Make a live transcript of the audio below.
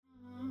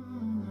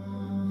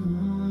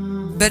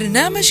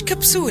برنامج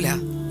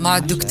كبسولة مع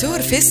الدكتور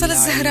فيصل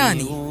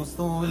الزهراني.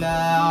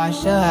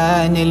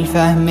 عشان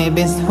الفهم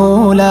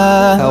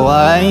بسهولة،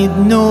 فوائد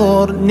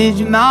نور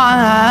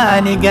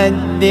نجمعها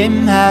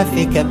نقدمها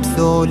في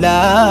كبسولة.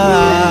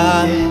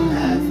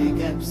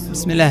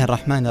 بسم الله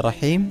الرحمن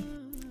الرحيم.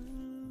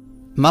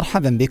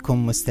 مرحبا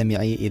بكم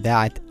مستمعي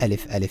إذاعة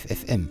ألف ألف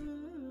اف ام.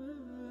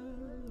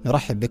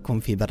 نرحب بكم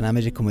في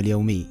برنامجكم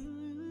اليومي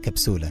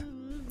كبسولة.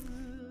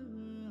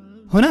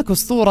 هناك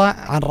أسطورة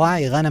عن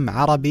راعي غنم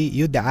عربي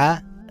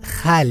يدعى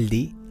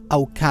خالدي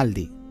أو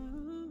كالدي،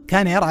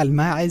 كان يرعى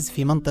الماعز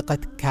في منطقة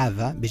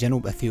كافا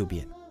بجنوب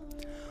أثيوبيا،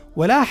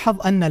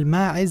 ولاحظ أن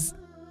الماعز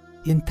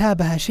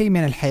ينتابها شيء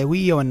من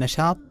الحيوية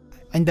والنشاط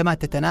عندما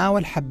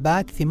تتناول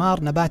حبات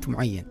ثمار نبات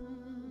معين.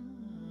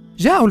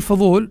 جاءوا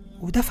الفضول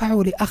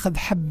ودفعوا لأخذ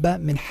حبة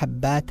من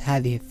حبات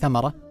هذه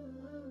الثمرة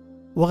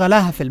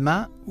وغلاها في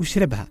الماء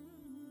وشربها،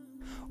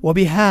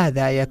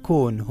 وبهذا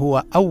يكون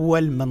هو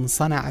أول من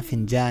صنع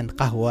فنجان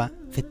قهوة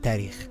في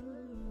التاريخ.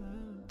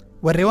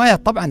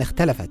 والروايات طبعا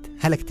اختلفت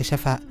هل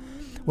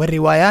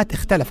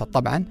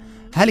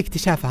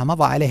اكتشافها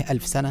مضى عليه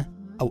 1000 سنة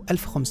أو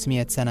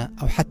 1500 سنة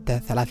أو حتى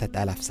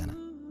 3000 سنة.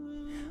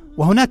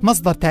 وهناك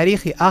مصدر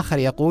تاريخي آخر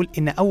يقول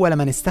إن أول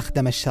من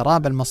استخدم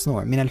الشراب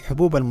المصنوع من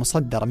الحبوب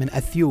المصدرة من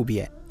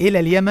أثيوبيا إلى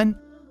اليمن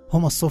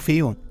هم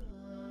الصوفيون.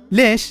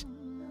 ليش؟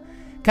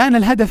 كان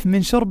الهدف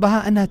من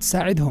شربها أنها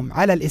تساعدهم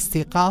على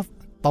الاستيقاظ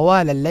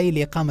طوال الليل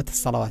لإقامة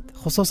الصلوات،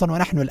 خصوصا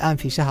ونحن الآن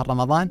في شهر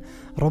رمضان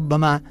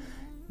ربما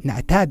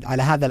نعتاد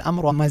على هذا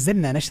الأمر وما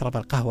زلنا نشرب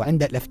القهوة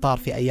عند الإفطار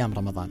في أيام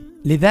رمضان.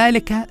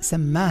 لذلك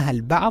سماها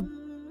البعض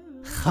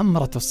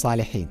خمرة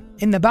الصالحين،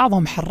 إن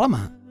بعضهم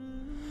حرمها.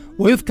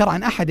 ويذكر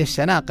عن أحد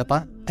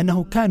الشناقطة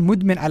أنه كان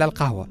مدمن على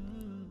القهوة،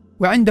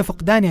 وعند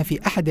فقدانها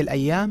في أحد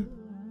الأيام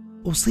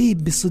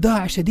أصيب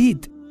بصداع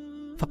شديد،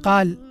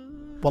 فقال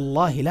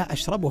والله لا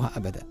أشربها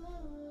أبدا.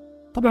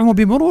 طبعا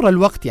وبمرور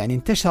الوقت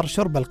انتشر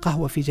شرب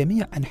القهوة في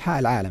جميع أنحاء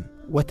العالم،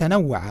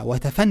 وتنوع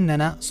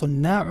وتفنن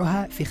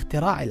صناعها في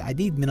اختراع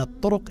العديد من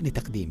الطرق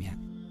لتقديمها.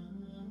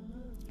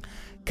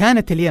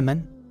 كانت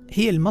اليمن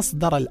هي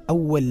المصدر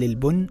الأول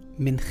للبن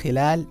من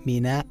خلال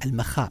ميناء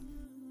المخاء.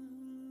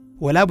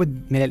 ولا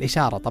بد من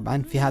الإشارة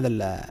طبعا في هذا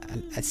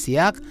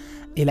السياق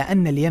إلى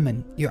أن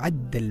اليمن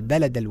يعد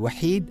البلد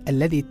الوحيد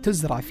الذي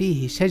تزرع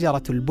فيه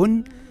شجرة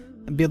البن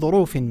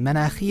بظروف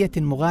مناخية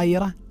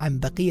مغايرة عن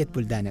بقية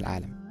بلدان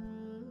العالم.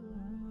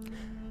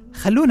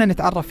 خلونا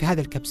نتعرف في هذه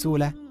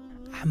الكبسولة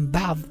عن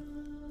بعض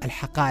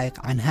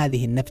الحقائق عن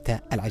هذه النبتة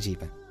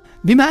العجيبة.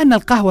 بما أن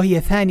القهوة هي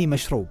ثاني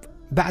مشروب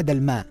بعد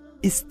الماء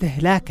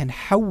استهلاكا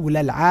حول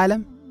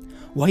العالم،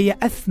 وهي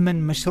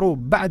أثمن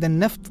مشروب بعد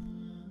النفط،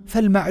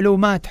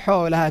 فالمعلومات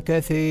حولها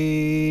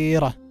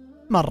كثيرة.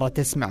 مرة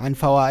تسمع عن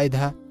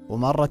فوائدها،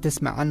 ومرة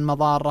تسمع عن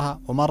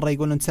مضارها، ومرة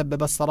يقولون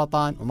تسبب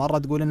السرطان، ومرة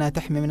تقول أنها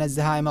تحمي من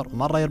الزهايمر،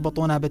 ومرة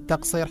يربطونها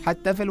بالتقصير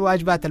حتى في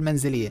الواجبات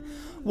المنزلية،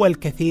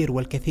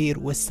 والكثير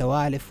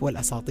والسوالف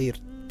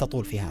والأساطير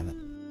تطول في هذا.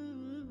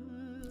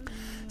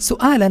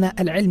 سؤالنا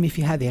العلمي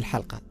في هذه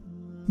الحلقة: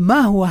 ما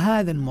هو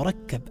هذا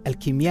المركب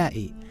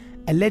الكيميائي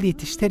الذي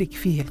تشترك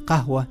فيه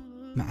القهوة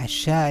مع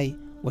الشاي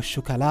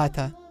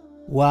والشوكولاتة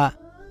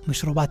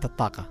ومشروبات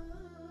الطاقة؟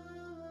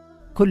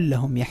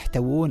 كلهم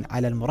يحتوون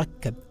على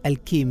المركب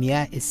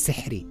الكيميائي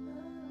السحري،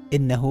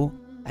 إنه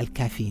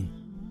الكافيين.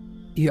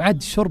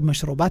 يعد شرب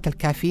مشروبات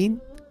الكافيين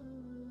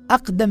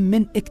أقدم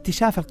من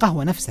اكتشاف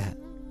القهوة نفسها،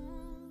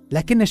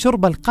 لكن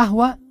شرب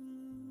القهوة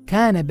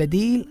كان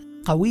بديل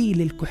قوي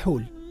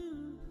للكحول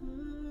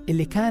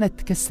اللي كانت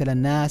تكسل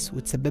الناس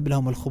وتسبب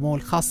لهم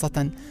الخمول،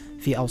 خاصة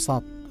في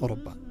أوساط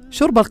أوروبا.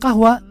 شرب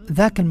القهوة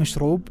ذاك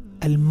المشروب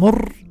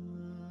المر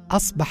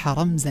أصبح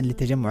رمزا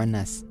لتجمع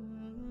الناس،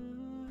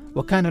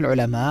 وكان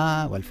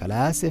العلماء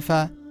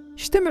والفلاسفة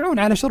يجتمعون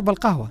على شرب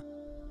القهوة.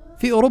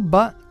 في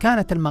أوروبا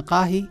كانت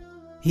المقاهي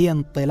هي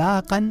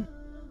انطلاقا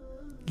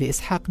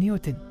لإسحاق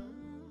نيوتن،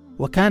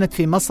 وكانت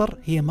في مصر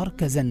هي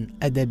مركزا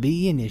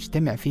أدبيا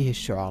يجتمع فيه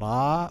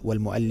الشعراء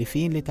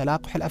والمؤلفين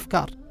لتلاقح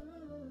الأفكار.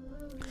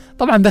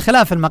 طبعا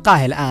بخلاف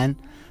المقاهي الآن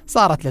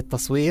صارت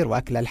للتصوير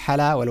وأكل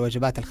الحلا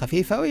والوجبات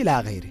الخفيفة وإلى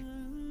غيره.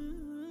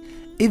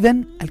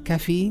 إذن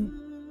الكافيين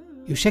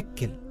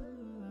يشكل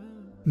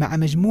مع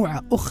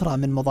مجموعة أخرى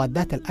من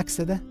مضادات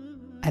الأكسدة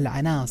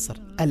العناصر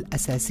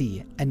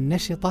الأساسية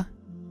النشطة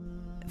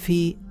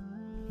في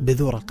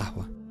بذور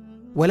القهوة.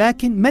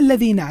 ولكن ما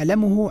الذي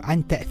نعلمه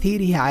عن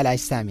تأثيرها على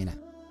أجسامنا؟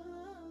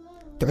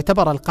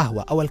 تعتبر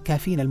القهوة أو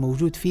الكافيين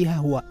الموجود فيها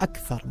هو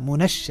أكثر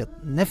منشط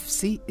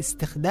نفسي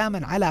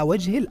استخداما على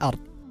وجه الأرض.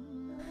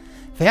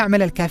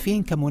 فيعمل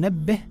الكافيين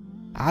كمنبه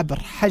عبر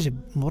حجب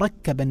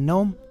مركب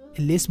النوم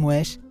اللي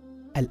اسمه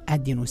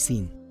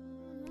الأدينوسين،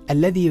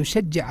 الذي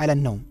يشجع على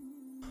النوم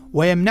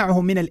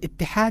ويمنعه من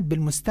الاتحاد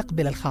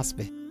بالمستقبل الخاص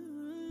به.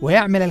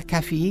 ويعمل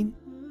الكافيين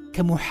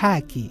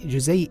كمحاكي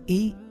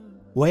جزيئي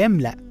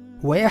ويملأ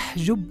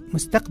ويحجب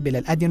مستقبل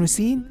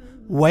الأدينوسين،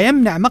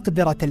 ويمنع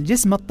مقدرة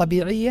الجسم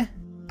الطبيعية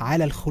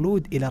على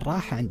الخلود إلى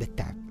الراحة عند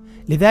التعب.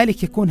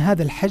 لذلك يكون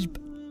هذا الحجب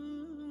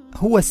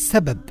هو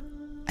السبب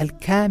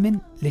الكامن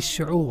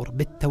للشعور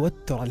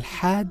بالتوتر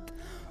الحاد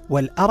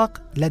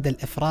والأرق لدى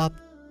الإفراط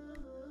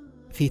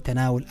في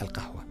تناول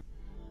القهوة.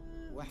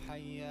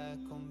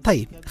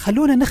 طيب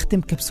خلونا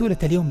نختم كبسولة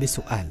اليوم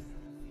بسؤال.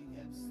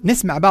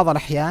 نسمع بعض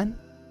الأحيان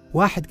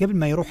واحد قبل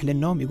ما يروح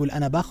للنوم يقول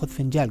أنا باخذ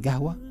فنجال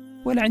قهوة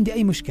ولا عندي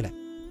أي مشكلة،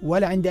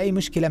 ولا عندي أي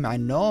مشكلة مع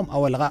النوم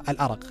أو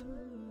الأرق.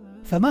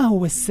 فما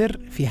هو السر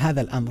في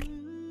هذا الأمر؟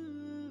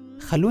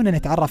 خلونا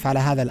نتعرف على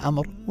هذا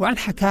الأمر وعن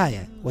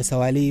حكاية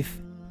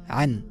وسواليف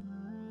عن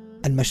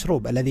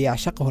المشروب الذي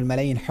يعشقه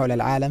الملايين حول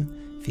العالم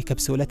في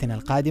كبسولتنا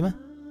القادمة.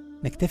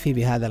 نكتفي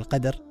بهذا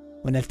القدر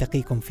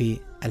ونلتقيكم في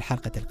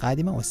الحلقة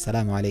القادمة،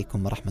 والسلام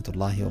عليكم ورحمة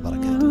الله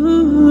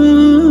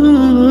وبركاته.